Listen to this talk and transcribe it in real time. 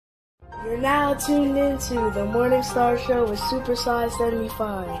You're now tuned into the Morning Star Show with Super Size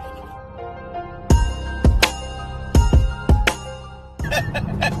 75.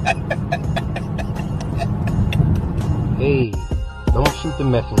 Hey, don't shoot the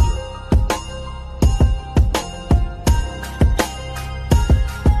messenger.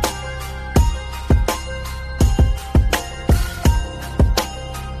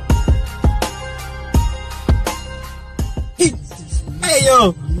 Hey,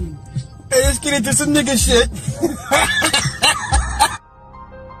 yo. Hey, let's get into some nigga shit.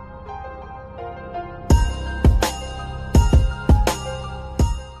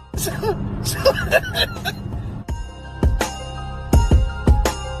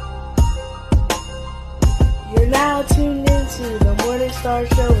 You're now tuned into the Morning Star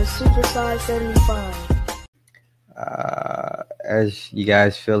Show with Super Size 75. As you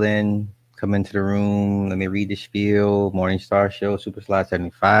guys fill in, come into the room. Let me read the spiel. Morning Star Show, Super Slot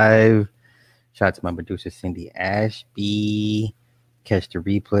 75. Shout out to my producer, Cindy Ashby. Catch the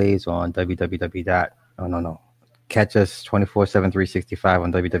replays on Catch us 24/7, 365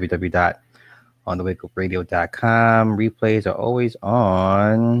 on www.onthewakeupradio.com. Replays are always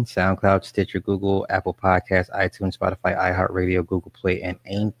on SoundCloud, Stitcher, Google, Apple Podcasts, iTunes, Spotify, iHeartRadio, Google Play, and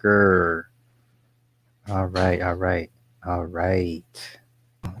Anchor. All right.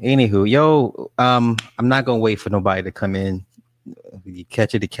 Anywho, I'm not gonna wait for nobody to come in. You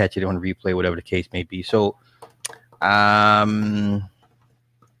catch it on replay, whatever the case may be. So,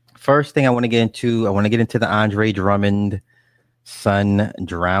 first thing I want to get into the Andre Drummond son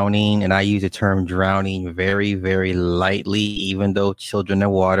drowning, and I use the term drowning very, very lightly, even though children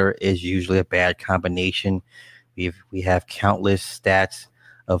in water is usually a bad combination. We have countless stats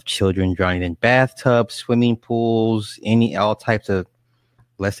of children drowning in bathtubs, swimming pools, all types of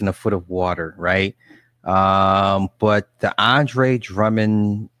less than a foot of water, right? But the Andre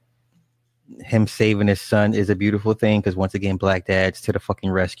Drummond, him saving his son, is a beautiful thing because once again, black dads to the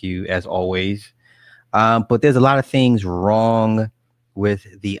fucking rescue as always. But there's a lot of things wrong with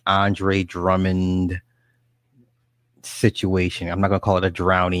the Andre Drummond situation. I'm not gonna call it a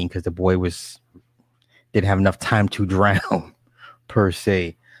drowning because the boy didn't have enough time to drown per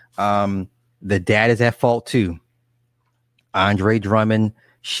se. The dad is at fault too. Andre Drummond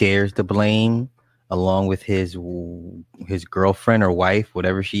shares the blame along with his girlfriend or wife,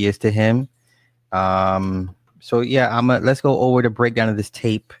 whatever she is to him. So yeah, let's go over the breakdown of this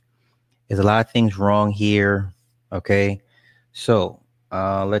tape. There's a lot of things wrong here. Okay. So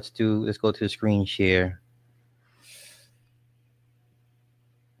let's go to the screen share.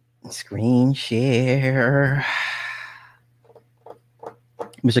 Screen share.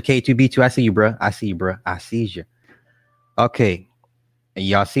 Mr. K2B2, I see you, bro. I see you. Okay.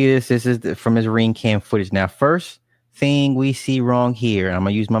 Y'all see this? This is from his ring cam footage. Now, first thing we see wrong here, and I'm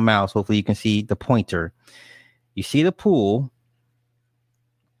going to use my mouse. Hopefully you can see the pointer. You see the pool.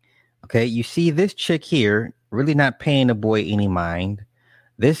 Okay. You see this chick here really not paying the boy any mind.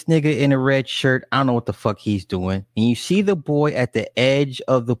 This nigga in a red shirt, I don't know what the fuck he's doing. And you see the boy at the edge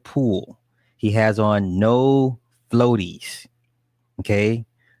of the pool. He has on no floaties. Okay.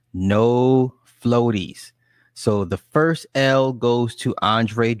 No floaties. So the first L goes to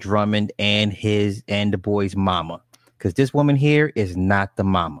Andre Drummond and the boy's mama. Because this woman here is not the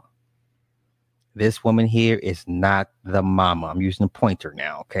mama. I'm using a pointer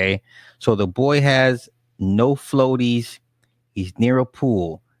now, okay? So the boy has no floaties. He's near a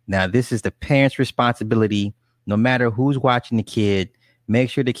pool. Now, this is the parent's responsibility. No matter who's watching the kid,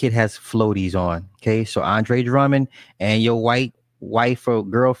 make sure the kid has floaties on, okay? So Andre Drummond and your white wife or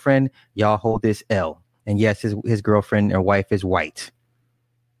girlfriend, y'all hold this L. And yes, his girlfriend or wife is white.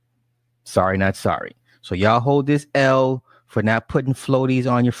 Sorry, not sorry. So y'all hold this L for not putting floaties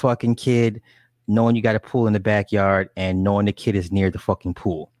on your fucking kid, knowing you got a pool in the backyard and knowing the kid is near the fucking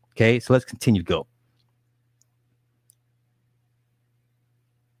pool. Okay, so let's continue to go.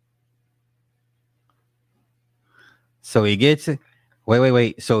 So he gets it.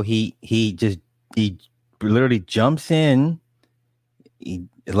 Wait. So he literally jumps in.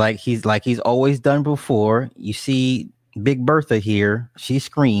 Like he's always done before. You see Big Bertha here. She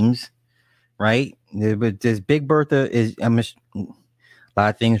screams, right? But this Big Bertha is a lot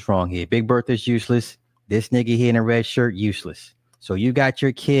of things wrong here. Big Bertha's useless. This nigga here in a red shirt, useless. So you got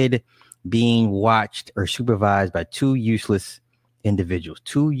your kid being watched or supervised by two useless individuals,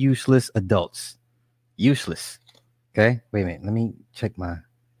 two useless adults. Useless. Okay? Wait a minute. Let me check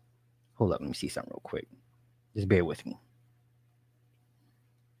hold up. Let me see something real quick. Just bear with me.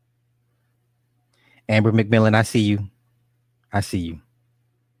 Amber McMillan, I see you.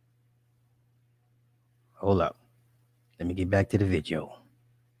 Hold up. Let me get back to the video.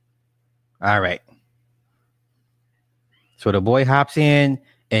 All right. So the boy hops in,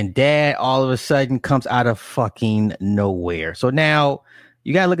 and dad all of a sudden comes out of fucking nowhere. So now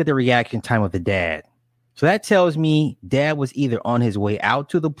you got to look at the reaction time of the dad. So that tells me dad was either on his way out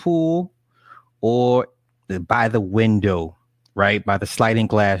to the pool or by the window, right? By the sliding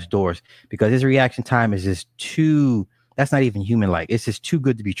glass doors, because his reaction time is just too, that's not even human like. It's just too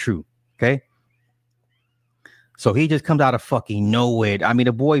good to be true. Okay. So he just comes out of fucking nowhere. I mean,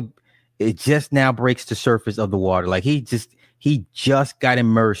 the boy, it just now breaks the surface of the water. Like he just got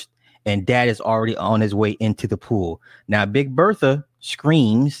immersed, and dad is already on his way into the pool. Now, Big Bertha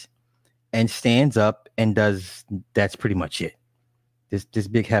screams and stands up and that's pretty much it. This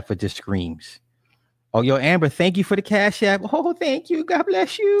big heifer just screams. Oh, yo, Amber, thank you for the Cash App. Oh, thank you. God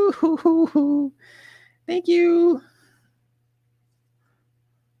bless you. Thank you.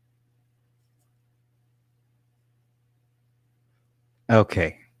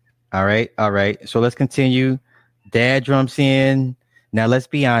 Okay. All right. So let's continue. Dad jumps in. Now let's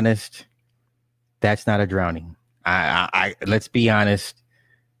be honest. That's not a drowning. I let's be honest.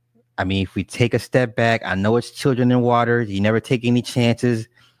 I mean, if we take a step back, I know it's children in water. You never take any chances,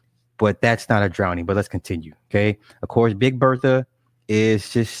 but that's not a drowning. But let's continue. Okay. Of course, Big Bertha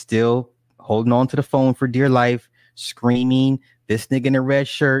is just still holding on to the phone for dear life, screaming, this nigga in a red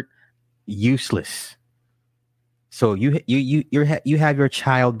shirt, useless. So you have your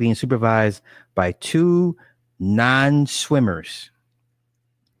child being supervised by two non-swimmers.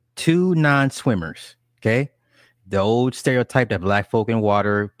 Okay. The old stereotype that black folk in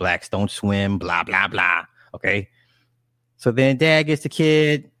water, blacks don't swim, blah, blah, blah. Okay. So then dad gets the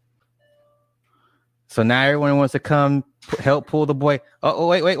kid. So now everyone wants to come help pull the boy. Oh,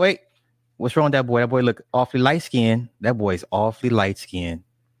 wait. What's wrong with that boy? That boy look awfully light-skinned. That boy's awfully light-skinned.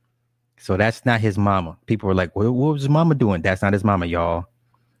 So that's not his mama. People were like, what was his mama doing? That's not his mama, y'all.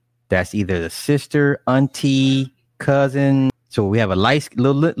 That's either the sister, auntie, cousin. So we have a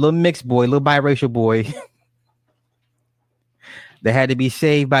little mixed boy, little biracial boy that had to be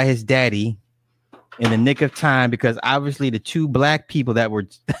saved by his daddy in the nick of time, because obviously the two black people that were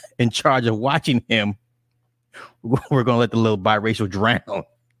in charge of watching him were going to let the little biracial drown.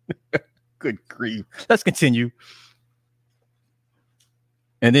 Good grief. Let's continue.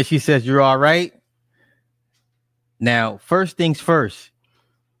 And then she says, "You're all right." Now, first things first.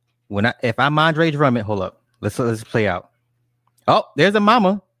 If I'm Andre Drummond, hold up. Let's play out. Oh, there's a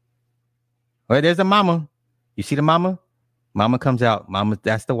mama. Well, there's a mama. You see the mama? Mama comes out. Mama,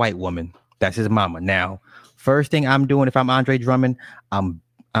 that's the white woman. That's his mama. Now, first thing I'm doing if I'm Andre Drummond, I'm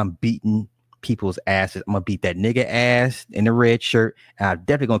beating people's asses. I'm gonna beat that nigga ass in the red shirt. And I'm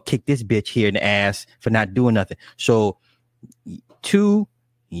definitely gonna kick this bitch here in the ass for not doing nothing. So, two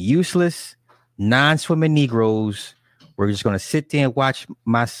useless, non-swimming Negroes. We're just going to sit there and watch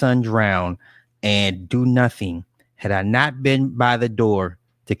my son drown and do nothing. Had I not been by the door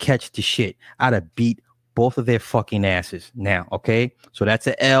to catch the shit, I'd have beat both of their fucking asses now. Okay. So that's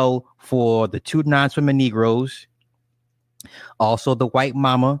an L for the two non-swimming Negroes. Also the white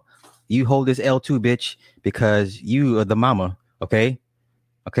mama. You hold this L too, bitch, because you are the mama. Okay.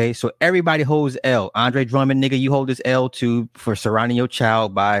 Okay, so everybody holds L. Andre Drummond, nigga, you hold this L too for surrounding your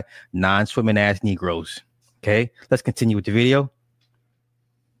child by non-swimming ass Negroes. Okay, let's continue with the video.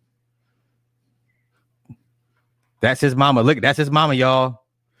 That's his mama. Look, that's his mama, y'all.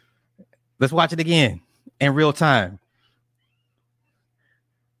 Let's watch it again in real time.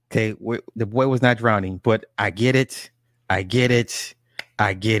 Okay, the boy was not drowning, but I get it.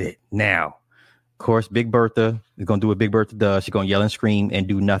 Now, of course, Big Bertha is going to do what Big Bertha does. She's going to yell and scream and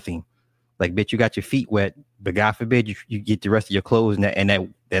do nothing. Like, bitch, you got your feet wet, but God forbid you get the rest of your clothes and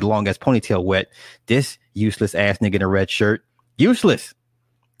that long ass ponytail wet. This useless ass nigga in a red shirt. Useless.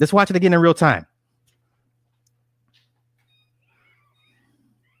 Let's watch it again in real time.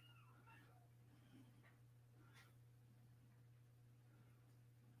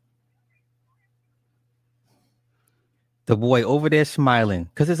 The boy over there smiling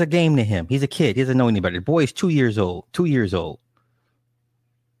because it's a game to him. He's a kid. He doesn't know anybody. The boy is 2 years old. 2 years old.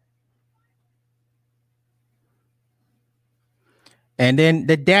 And then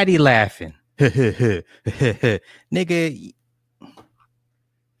the daddy laughing. Nigga.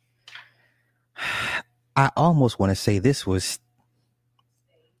 I almost want to say this was.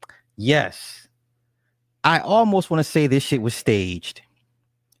 Yes. I almost want to say this shit was staged.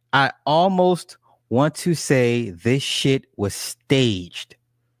 I almost want to say this shit was staged.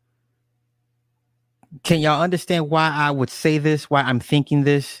 Can y'all understand why I would say this? Why I'm thinking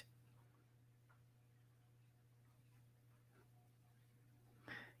this?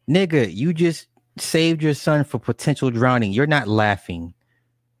 Nigga, you just saved your son for potential drowning. You're not laughing.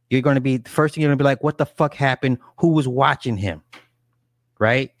 you're going to be the first thing you're going to be like, what the fuck happened? Who was watching him?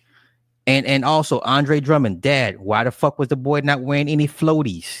 Right. And also Andre Drummond, Dad, why the fuck was the boy not wearing any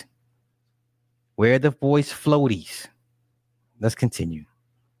floaties? Where are the boys' floaties? Let's continue.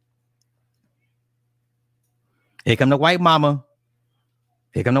 Here come the white mama.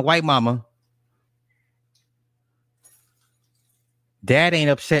 Here come the white mama. Dad ain't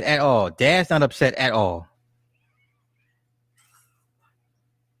upset at all. Dad's not upset at all.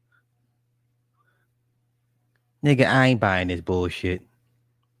 Nigga, I ain't buying this bullshit.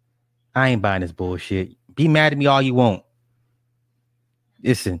 I ain't buying this bullshit. Be mad at me all you want.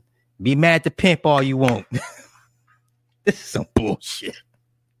 Listen, be mad at the pimp all you want. This is some bullshit.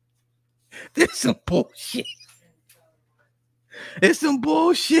 This is some bullshit. It's some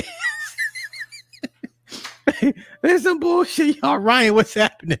bullshit. It's some bullshit, y'all. Ryan, what's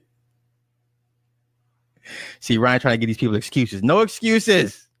happening? See, Ryan trying to get these people excuses. No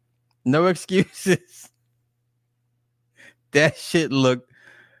excuses. No excuses. That shit look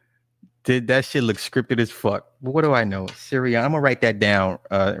scripted as fuck. But what do I know? Syriana. I'm gonna write that down,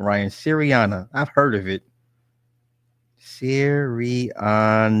 Ryan. Syriana. I've heard of it. Syriana.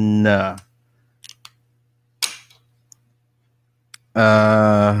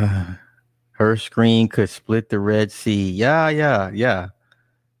 Her screen could split the Red Sea. Yeah.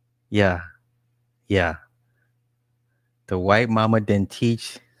 The white mama didn't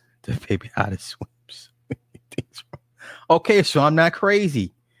teach the baby how to swim. Okay, so I'm not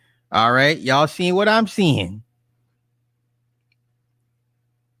crazy. All right, y'all seeing what I'm seeing?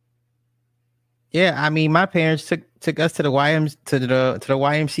 Yeah, I mean, my parents took us to the YMCA.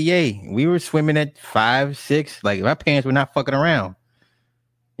 We were swimming at 5, 6. Like my parents were not fucking around.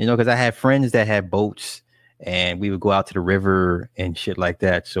 You know, because I had friends that had boats, and we would go out to the river and shit like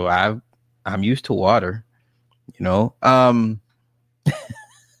that. So I'm used to water. You know,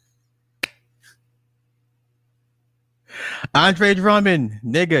 Andre Drummond,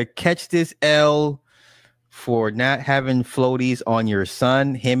 nigga, catch this L for not having floaties on your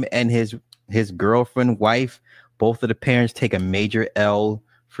son. Him and his girlfriend, wife, both of the parents take a major L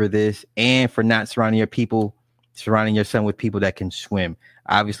for this, and for not surrounding your son with people that can swim.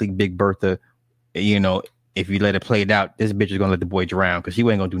 Obviously, Big Bertha, you know, if you let it play it out, this bitch is gonna let the boy drown because she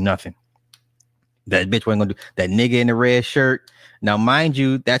ain't gonna do nothing. That bitch wasn't gonna do that. Nigga in the red shirt. Now, mind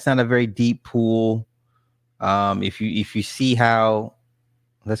you, that's not a very deep pool. If you see how,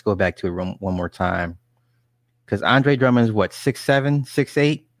 let's go back to it one more time, because Andre Drummond is what, 6'7",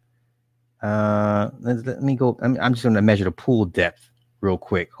 6'8". Let me go. I'm just gonna measure the pool depth real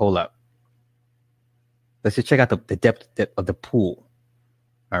quick. Hold up. Let's just check out the depth of the pool.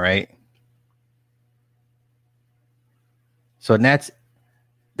 All right. So that's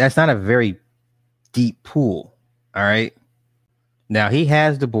not a very deep pool. All right. Now he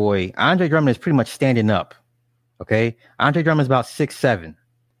has the boy. Andre Drummond is pretty much standing up. Okay. Andre Drummond is about 6'7".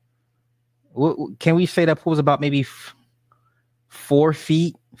 Can we say that pool is about maybe 4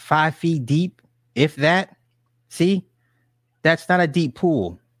 feet, 5 feet deep, if that? See, that's not a deep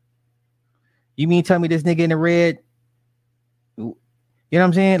pool. You mean tell me this nigga in the red? You know what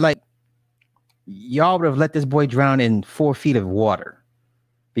I'm saying? Like, y'all would have let this boy drown in 4 feet of water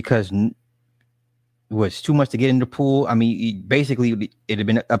because it was too much to get in the pool. I mean, basically, it'd have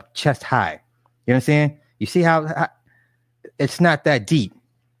been up chest high. You know what I'm saying? You see how it's not that deep.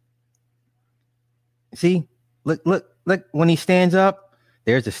 See, look, when he stands up,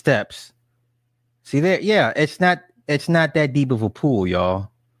 there's the steps. See there? Yeah, it's not that deep of a pool,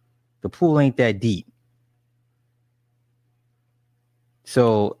 y'all. The pool ain't that deep.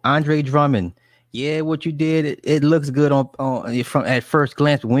 So Andre Drummond, yeah, what you did, it looks good on from at first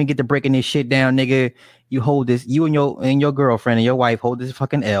glance, but when you get to breaking this shit down, nigga, you hold this, you and your girlfriend and your wife hold this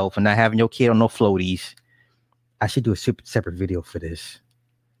fucking L for not having your kid on no floaties. I should do a separate video for this.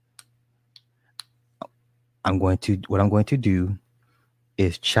 What I'm going to do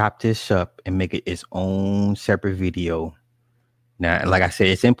is chop this up and make it its own separate video. Now, like I said,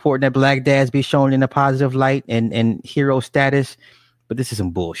 it's important that black dads be shown in a positive light and hero status, but this is some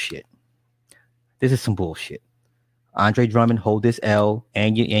bullshit. This is some bullshit. Andre Drummond, hold this L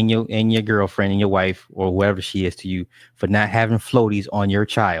and your girlfriend and your wife or whoever she is to you for not having floaties on your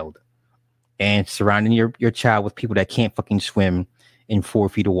child and surrounding your child with people that can't fucking swim in 4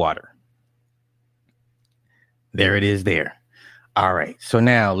 feet of water. There it is there. All right. So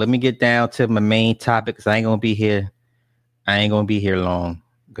now let me get down to my main topic because I ain't gonna be here long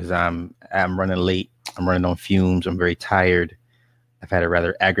because I'm running late. I'm running on fumes. I'm very tired. I've had a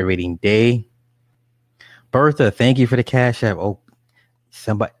rather aggravating day. Bertha, thank you for the cash app. Oh,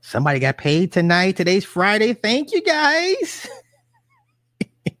 somebody got paid tonight. Today's Friday. Thank you guys.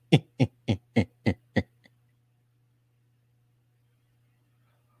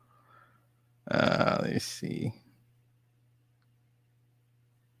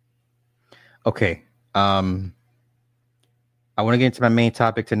 Okay. I want to get into my main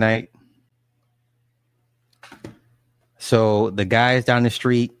topic tonight. So the guys down the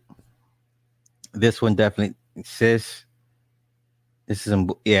street, this one definitely, sis. This is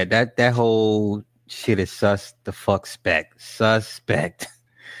that whole shit is suspect.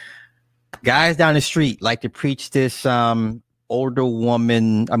 Guys down the street like to preach this older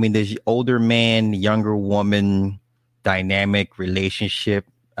woman. I mean, there's older man, younger woman dynamic relationship,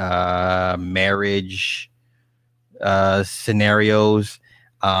 marriage scenarios.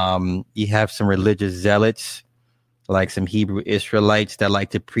 You have some religious zealots, like some Hebrew Israelites, that like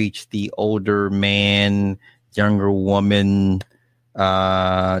to preach the older man, younger woman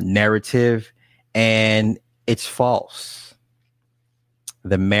narrative, and it's false.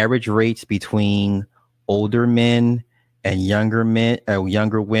 The marriage rates between older men and younger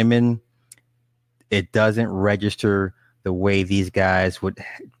women, it doesn't register the way these guys would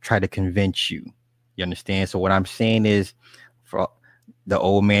try to convince you. You understand? So what I'm saying is, for the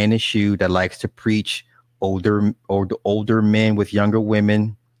old man in the shoe that likes to preach older men with younger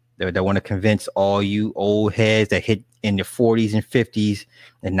women, that want to convince all you old heads that hit in their 40s and 50s,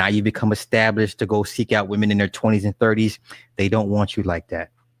 and now you become established to go seek out women in their 20s and 30s. They don't want you like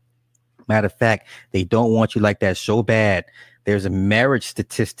that. Matter of fact, they don't want you like that so bad. There's a marriage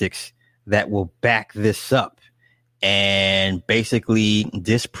statistics that will back this up and basically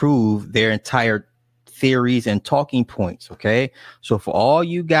disprove their entire theories and talking points. Okay. So for all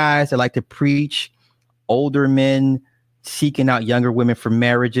you guys that like to preach older men seeking out younger women for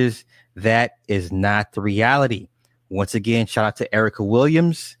marriages, that is not the reality. Once again, shout out to Erica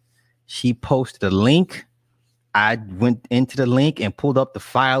Williams. She posted a link. I went into the link and pulled up the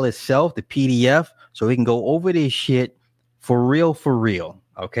file itself, the PDF, so we can go over this shit for real.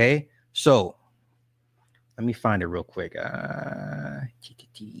 Okay. So let me find it real quick.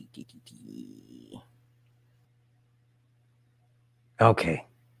 Okay.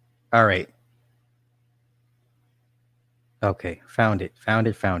 All right. Okay. Found it.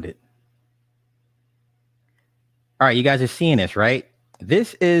 All right. You guys are seeing this, right?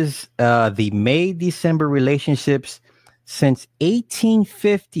 This is the May-December relationships since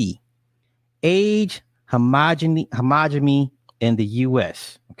 1850. Age homogamy in the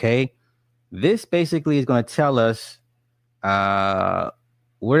U.S. Okay. This basically is going to tell us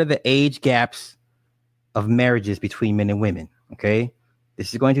what are the age gaps of marriages between men and women. Okay.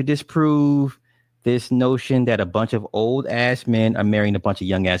 This is going to disprove this notion that a bunch of old ass men are marrying a bunch of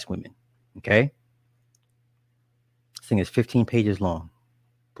young ass women. Okay. This thing is 15 pages long,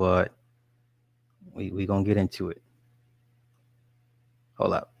 but we going to get into it.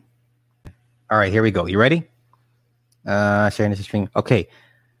 Hold up. All right, here we go. You ready? Sharing this stream. Okay.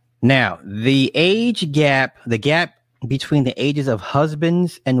 Now, the gap between the ages of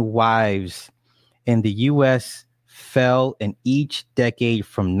husbands and wives in the U.S. fell in each decade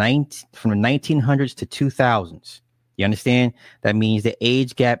from the 1900s to 2000s. You understand? That means the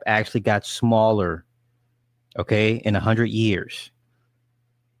age gap actually got smaller, okay, in 100 years.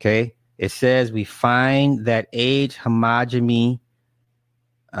 Okay? It says we find that age homogamy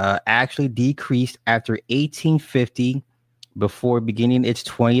actually decreased after 1850 before beginning its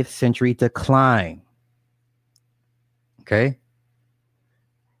 20th century decline. Okay?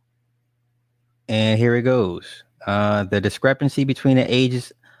 And here it goes. The discrepancy between the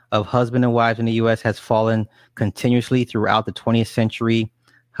ages of husband and wives in the U.S. has fallen continuously throughout the 20th century.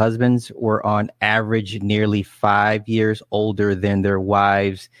 Husbands were on average nearly 5 years older than their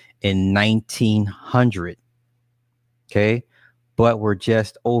wives in 1900. Okay? But were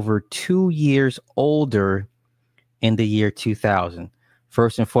just over 2 years older in the year 2000.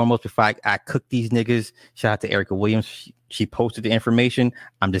 First and foremost, before I cook these niggas, shout out to Erica Williams. She posted the information.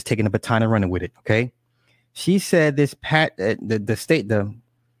 I'm just taking the baton and running with it. Okay. She said this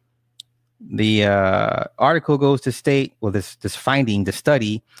the article goes to state, well, this finding, the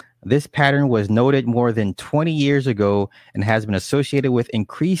study, this pattern was noted more than 20 years ago and has been associated with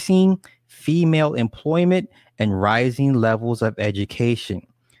increasing female employment and rising levels of education.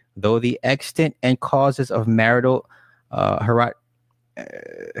 Though the extent and causes of marital heterogamy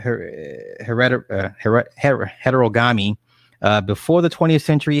before the 20th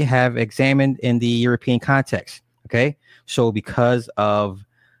century have examined in the European context. Okay, so because of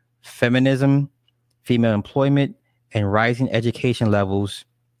feminism, female employment, and rising education levels,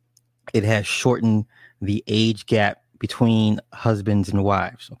 it has shortened the age gap between husbands and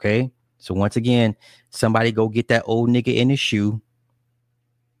wives. Okay, so once again, somebody go get that old nigga in the shoe.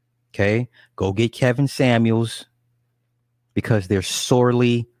 Okay, go get Kevin Samuels, because they're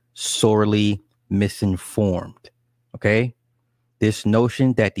sorely misinformed. Okay, This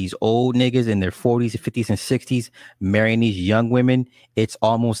notion that these old niggas in their 40s and 50s and 60s marrying these young women, it's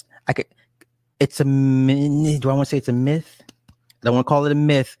almost it's a do I want to say it's a myth? I don't want to call it a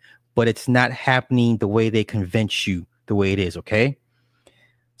myth, but it's not happening the way they convince you the way it is, okay?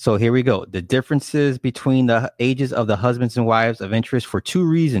 So here we go. The differences between the ages of the husbands and wives of interest for two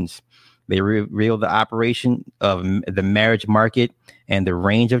reasons. They reveal the operation of the marriage market and the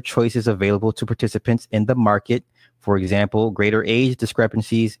range of choices available to participants in the market. For example, greater age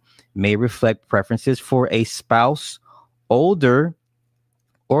discrepancies may reflect preferences for a spouse older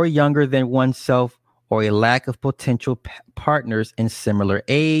or younger than oneself, or a lack of potential partners in similar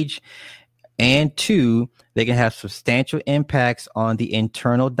age. And two, they can have substantial impacts on the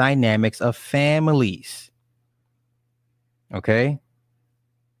internal dynamics of families. Okay.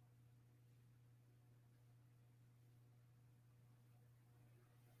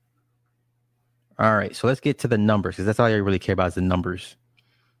 All right, so let's get to the numbers, because that's all I really care about is the numbers.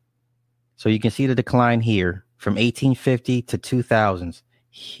 So you can see the decline here from 1850 to 2000s.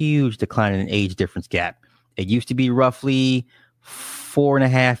 Huge decline in age difference gap. It used to be roughly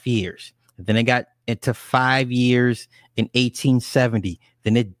 4.5 years. Then it got into 5 years in 1870.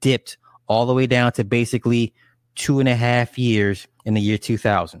 Then it dipped all the way down to basically 2.5 years in the year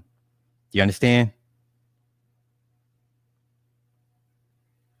 2000. You understand?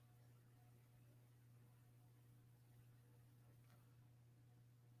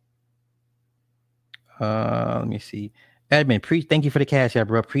 Let me see. Edmund, thank you for the cash app,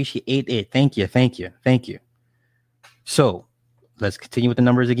 bro. Appreciate it. Thank you. So let's continue with the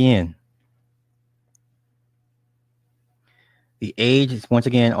numbers again. The age is once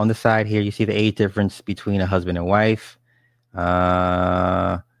again on the side here. You see the age difference between a husband and wife.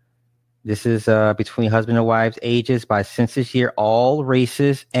 This is between husband and wives' ages by census year, all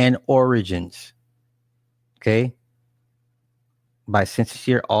races and origins. Okay. By census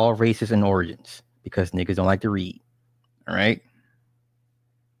year, all races and origins, because niggas don't like to read. All right.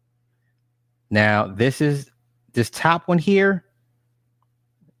 Now, this top one here.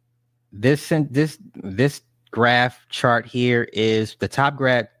 This graph chart here is the top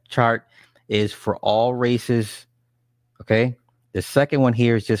graph chart is for all races. Okay. The second one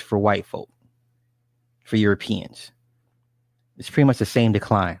here is just for white folk, for Europeans. It's pretty much the same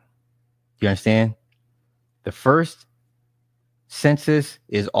decline. Do you understand? The first census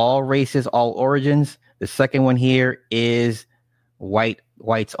is all races, all origins. The second one here is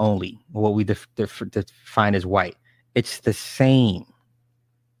whites only, what we define as white. It's the same.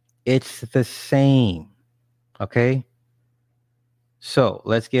 Okay. So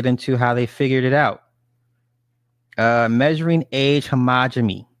let's get into how they figured it out. Measuring age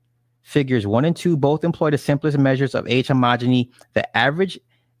homogeny. Figures 1 and 2 both employ the simplest measures of age homogeny. The average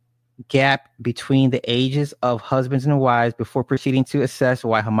gap between the ages of husbands and wives before proceeding to assess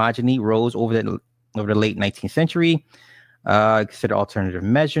why homogeny rose over the late 19th century. Consider alternative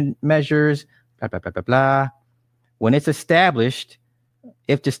measures. Blah, blah, blah, blah, blah. When it's established,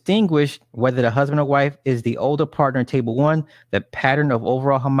 if distinguished whether the husband or wife is the older partner in table 1, the pattern of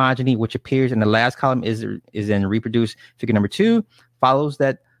overall homogeny, which appears in the last column, is in reproduced figure number 2, follows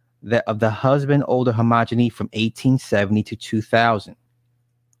that of the husband older homogeny from 1870 to 2000.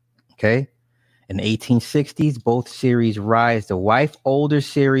 Okay. In the 1860s, both series rise. The wife older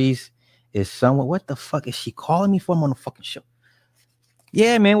series is somewhat. What the fuck is she calling me for? I'm on the fucking show.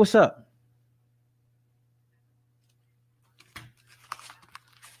 Yeah, man. What's up?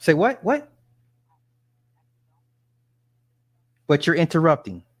 Say what? What? But you're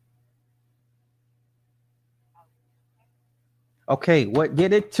interrupting. Okay. What?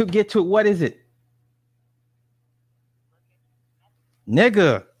 Get to it. What is it?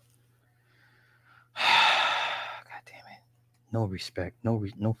 Nigga. God damn it. No respect.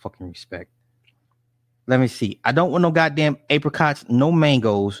 No fucking respect. Let me see. I don't want no goddamn apricots, no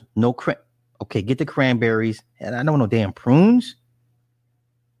mangoes, no okay, get the cranberries. And I don't want no damn prunes.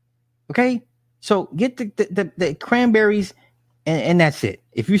 Okay? So get the cranberries and that's it.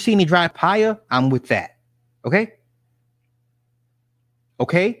 If you see any dry papaya, I'm with that. Okay?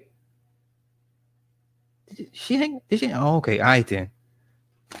 Okay? Did she? Oh, okay. All right then.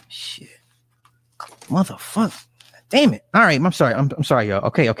 Shit. Motherfucker. Damn it. All right. I'm sorry. I'm sorry, y'all.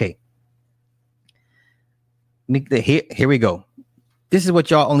 Okay. Here we go. This is what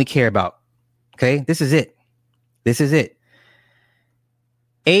y'all only care about. Okay. This is it.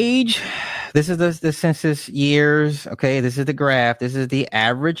 Age. This is the census years. Okay. This is the graph. This is the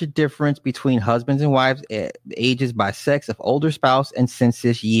average difference between husbands and wives ages by sex of older spouse and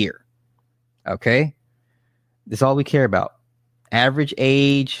census year. Okay. This is all we care about. Average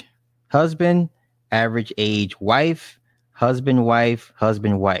age husband, average age wife, husband, wife,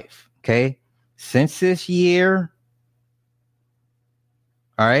 husband, wife. Okay. Census year.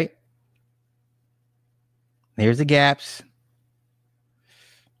 All right. Here's the gaps.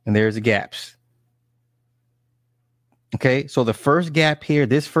 And there's the gaps. Okay. So the first gap here,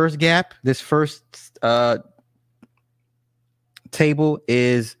 this first table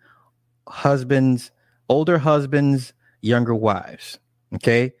is older husbands, younger wives.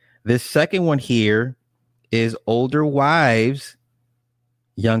 Okay. This second one here is older wives,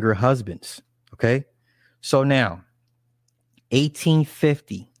 younger husbands. Okay. So now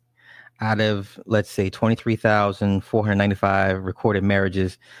 1850 out of, let's say, 23,495 recorded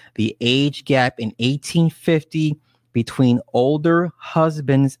marriages, the age gap in 1850 between older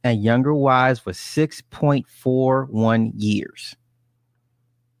husbands and younger wives was 6.41 years.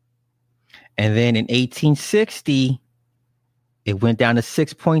 And then in 1860, it went down to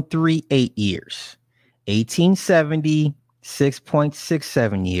 6.38 years. 1870,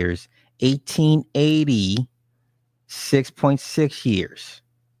 6.67 years. 1880, 6.6 years.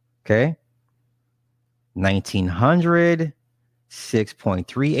 Okay. 1900,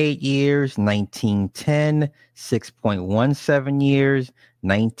 6.38 years. 1910, 6.17 years.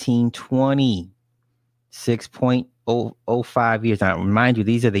 1920, 6.005 years. Now, remind you,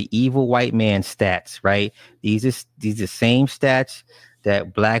 these are the evil white man stats, right? These are same stats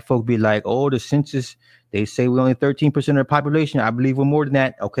that black folk be like, oh, the census, they say we're only 13% of the population. I believe we're more than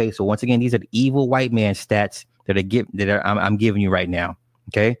that. Okay, so once again, these are the evil white man stats I'm giving you right now.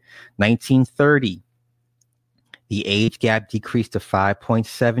 Okay, 1930, the age gap decreased to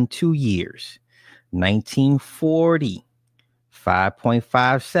 5.72 years. 1940,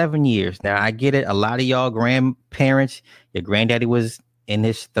 5.57 years. Now, I get it. A lot of y'all grandparents, your granddaddy was in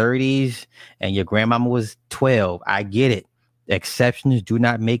his 30s and your grandmama was 12. I get it. Exceptions do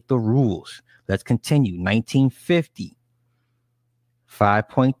not make the rules. Let's continue. 1950,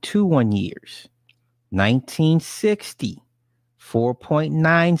 5.21 years. 1960,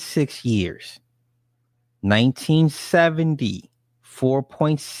 4.96 years. 1970,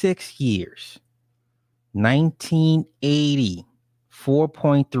 4.6 years. 1980,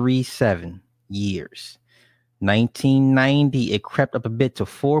 4.37 years. 1990, it crept up a bit to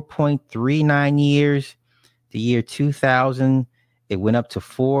 4.39 years. The year 2000, it went up to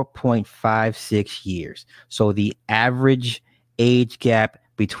 4.56 years. So the average age gap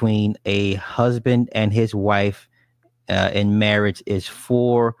between a husband and his wife in marriage is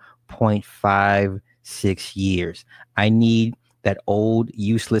 4.56 years. I need that old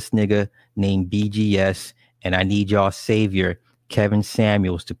useless nigga named BGS, and I need y'all savior, Kevin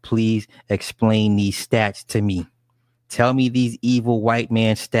Samuels, to please explain these stats to me. Tell me these evil white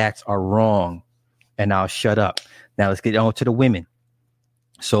man stats are wrong, and I'll shut up. Now let's get on to the women.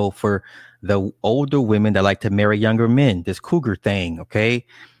 So for the older women that like to marry younger men, this cougar thing, okay?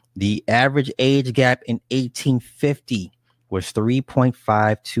 The average age gap in 1850 was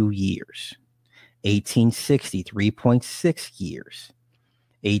 3.52 years. 1860, 3.6 years.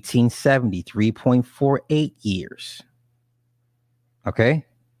 1870, 3.48 years. Okay?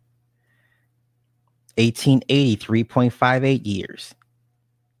 1880, 3.58 years.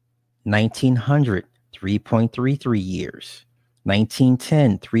 1900, 3.33 years.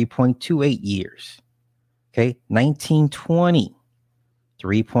 1910, 3.28 years. Okay? 1920,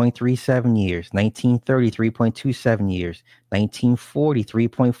 3.37 years. 1930, 3.27 years. 1940,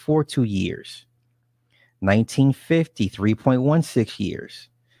 3.42 years. 1950, 3.16 years.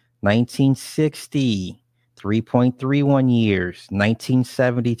 1960, 3.31 years.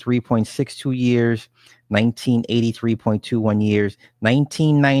 1970, 3.62 years. 1980, 3.21 years.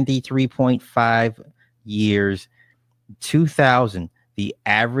 1990, 3.5 years. 2000, the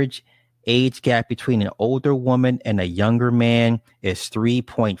average age gap between an older woman and a younger man is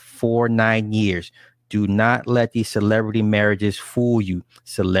 3.49 years. Do not let these celebrity marriages fool you.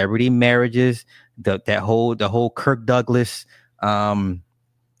 Celebrity marriages, the whole Kirk Douglas,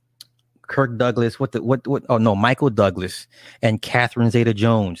 Michael Douglas and Catherine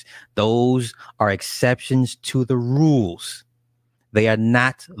Zeta-Jones. Those are exceptions to the rules. They are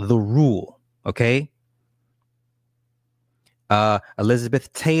not the rule. Okay.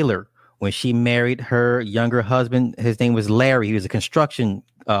 Elizabeth Taylor, when she married her younger husband, his name was Larry. He was a construction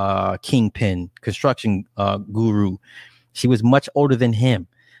kingpin, construction guru. She was much older than him.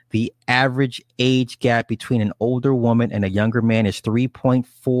 The average age gap between an older woman and a younger man is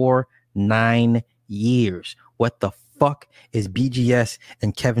 3.49 years. What the fuck is BGS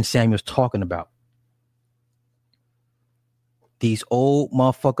and Kevin Samuels talking about? These old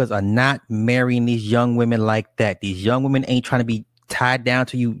motherfuckers are not marrying these young women like that. These young women ain't trying to be tied down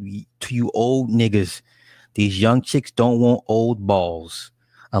to you old niggas. These young chicks don't want old balls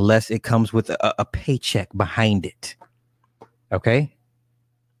unless it comes with a paycheck behind it. Okay?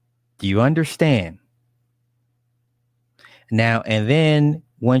 Do you understand? Now, and then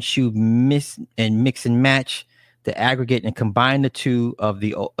once you mix and match the aggregate and combine the two of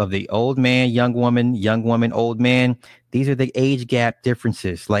the old man, young woman, old man, these are the age gap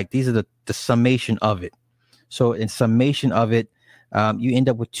differences. Like these are the summation of it. So in summation of it, you end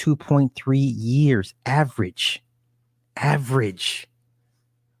up with 2.3 years average.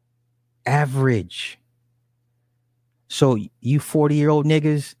 So you 40-year-old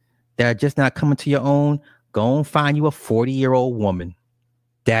niggas that are just not coming to your own, go and find you a 40-year-old woman.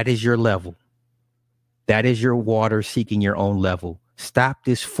 That is your level. That is your water seeking your own level. Stop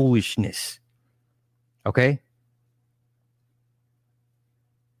this foolishness. Okay?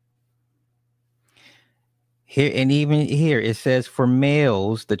 Here, and even here, it says for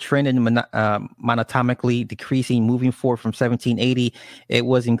males, the trend in monotomically decreasing moving forward from 1780, it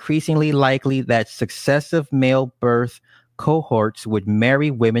was increasingly likely that successive male birth cohorts would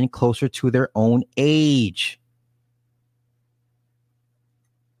marry women closer to their own age.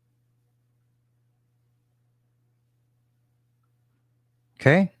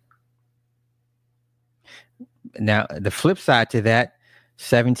 Okay. Now, the flip side to that,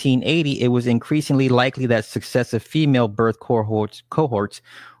 1780, it was increasingly likely that successive female birth cohorts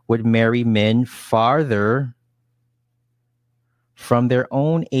would marry men farther from their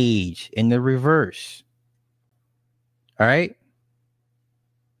own age in the reverse. All right.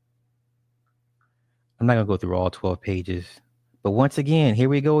 I'm not going to go through all 12 pages. But once again, here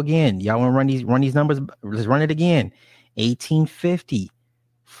we go again. Y'all want to run these numbers? Let's run it again. 1850.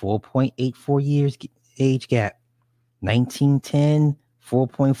 4.84 years age gap. 1910,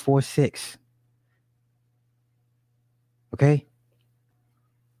 4.46. Okay.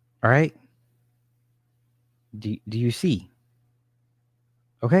 All right. Do you see?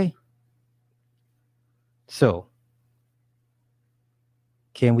 Okay. So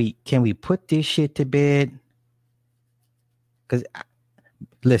can we put this shit to bed? Because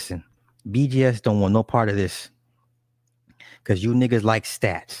listen, BGS don't want no part of this. Because you niggas like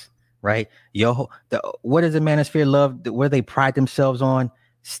stats, right? What does the manosphere love? Where they pride themselves on?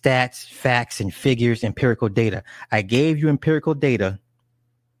 Stats, facts, and figures, empirical data. I gave you empirical data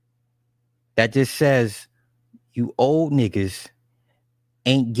that just says you old niggas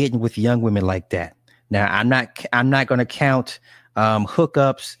ain't getting with young women like that. Now, I'm not going to count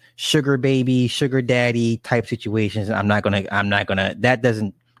hookups, sugar baby, sugar daddy type situations.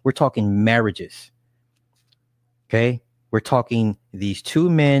 We're talking marriages. Okay. We're talking these two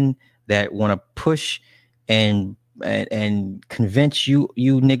men that want to push and convince you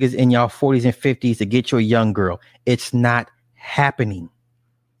niggas in y'all 40s and 50s to get your young girl. It's not happening.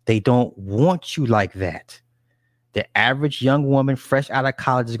 They don't want you like that. The average young woman fresh out of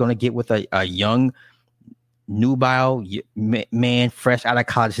college is going to get with a young nubile man fresh out of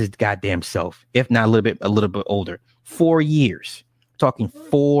college his goddamn self, if not a little bit older. 4 years. We're talking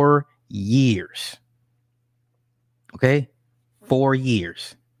 4 years. Okay, 4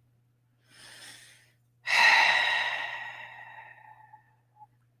 years.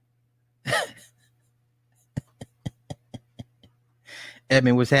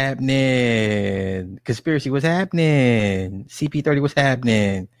 Edmund, what's happening? Conspiracy, what's happening? CP30, what's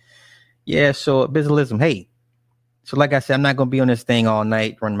happening? Yeah, so Bizzleism, hey. So like I said, I'm not going to be on this thing all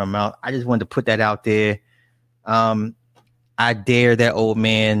night running my mouth. I just wanted to put that out there. I dare that old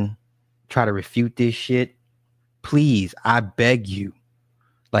man try to refute this shit. Please, I beg you.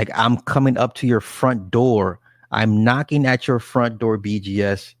 Like, I'm coming up to your front door. I'm knocking at your front door,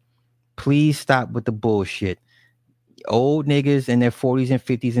 BGS. Please stop with the bullshit. Old niggas in their 40s and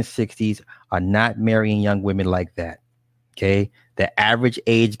 50s and 60s are not marrying young women like that. Okay? The average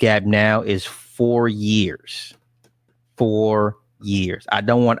age gap now is 4 years. 4 years. I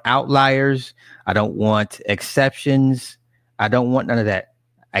don't want outliers. I don't want exceptions. I don't want none of that.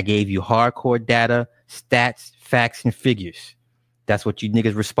 I gave you hardcore data, stats, facts, and figures. That's what you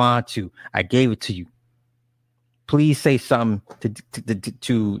niggas respond to. I gave it to you. Please say something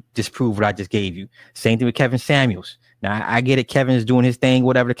to disprove what I just gave you. Same thing with Kevin Samuels. Now, I get it. Kevin is doing his thing,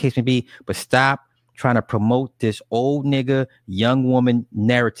 whatever the case may be, but stop trying to promote this old nigga, young woman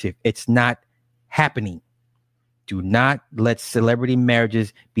narrative. It's not happening. Do not let celebrity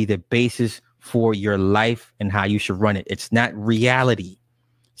marriages be the basis for your life and how you should run it. It's not reality.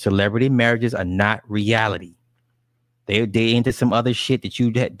 Celebrity marriages are not reality. They into some other shit that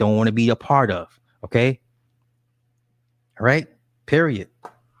you don't want to be a part of. Okay? All right? Period.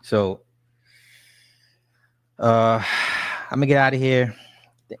 So, I'm going to get out of here.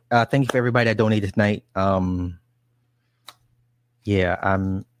 Thank you for everybody that donated tonight. Yeah,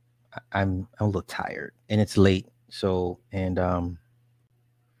 I'm a little tired and it's late. So, and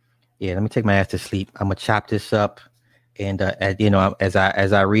yeah, let me take my ass to sleep. I'm gonna chop this up, and as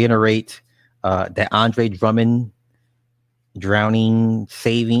I reiterate, that Andre Drummond drowning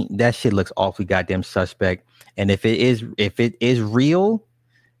saving, that shit looks awfully goddamn suspect. And if it is real,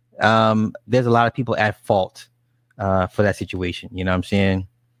 there's a lot of people at fault for that situation. You know what I'm saying?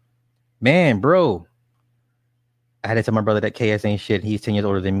 Man, bro, I had to tell my brother that KS ain't shit. He's 10 years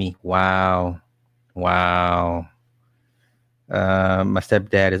older than me. Wow. My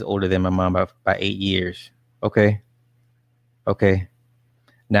stepdad is older than my mom by 8 years. Okay.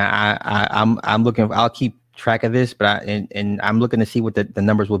 Now I'm looking. I'll keep track of this, but I'm looking to see what the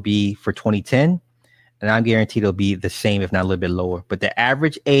numbers will be for 2010, and I'm guaranteed it'll be the same, if not a little bit lower. But the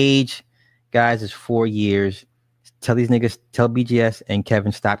average age, guys, is 4 years. Tell these niggas, tell BGS and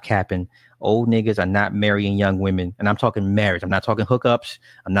Kevin, stop capping. Old niggas are not marrying young women, and I'm talking marriage. I'm not talking hookups.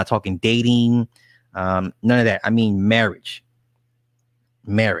 I'm not talking dating. None of that. I mean marriage.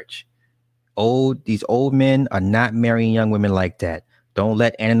 These old men are not marrying young women like that. Don't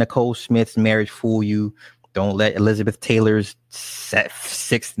let Anna Nicole Smith's marriage fool you. Don't let Elizabeth Taylor's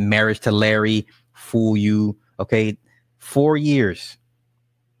sixth marriage to Larry fool you. Okay, 4 years,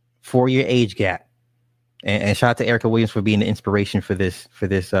 4-year age gap. And shout out to Erica Williams for being the inspiration for this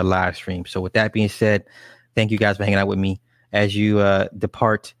live stream. So with that being said, thank you guys for hanging out with me. As you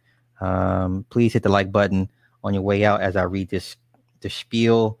depart, please hit the like button on your way out as I read the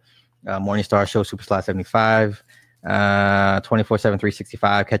spiel. Morningstar Show, Superslot 75, 24/7,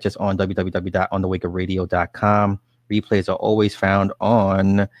 365. Catch us on www.onthewakeupradio.com. Replays are always found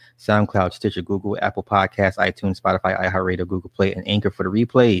on SoundCloud, Stitcher, Google, Apple Podcasts, iTunes, Spotify, iHeartRadio, Google Play, and Anchor for the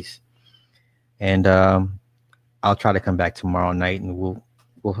replays. And I'll try to come back tomorrow night, and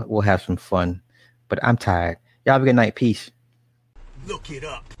we'll have some fun. But I'm tired. Y'all have a good night. Peace. Look it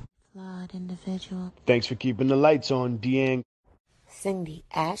up. Flawed individual. Thanks for keeping the lights on, Deang. Cindy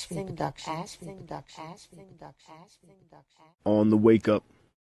Ashby Production. On the wake up.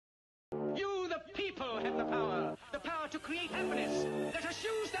 You, the people, have the power to create happiness. Let us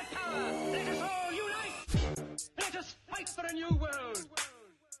use that power. Let us all unite. Let us fight for a new world.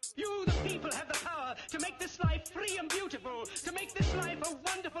 You, the people, have the power to make this life free and beautiful, to make this life a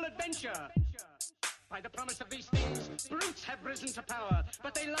wonderful adventure. By the promise of these things, brutes have risen to power,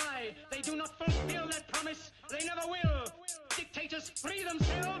 but they lie. They do not fulfill that promise. They never will. Dictators free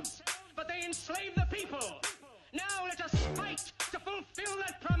themselves, but they enslave the people. Now let us fight to fulfill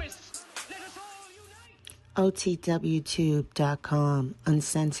that promise. Let us all unite. OTWTube.com,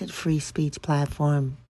 uncensored free speech platform.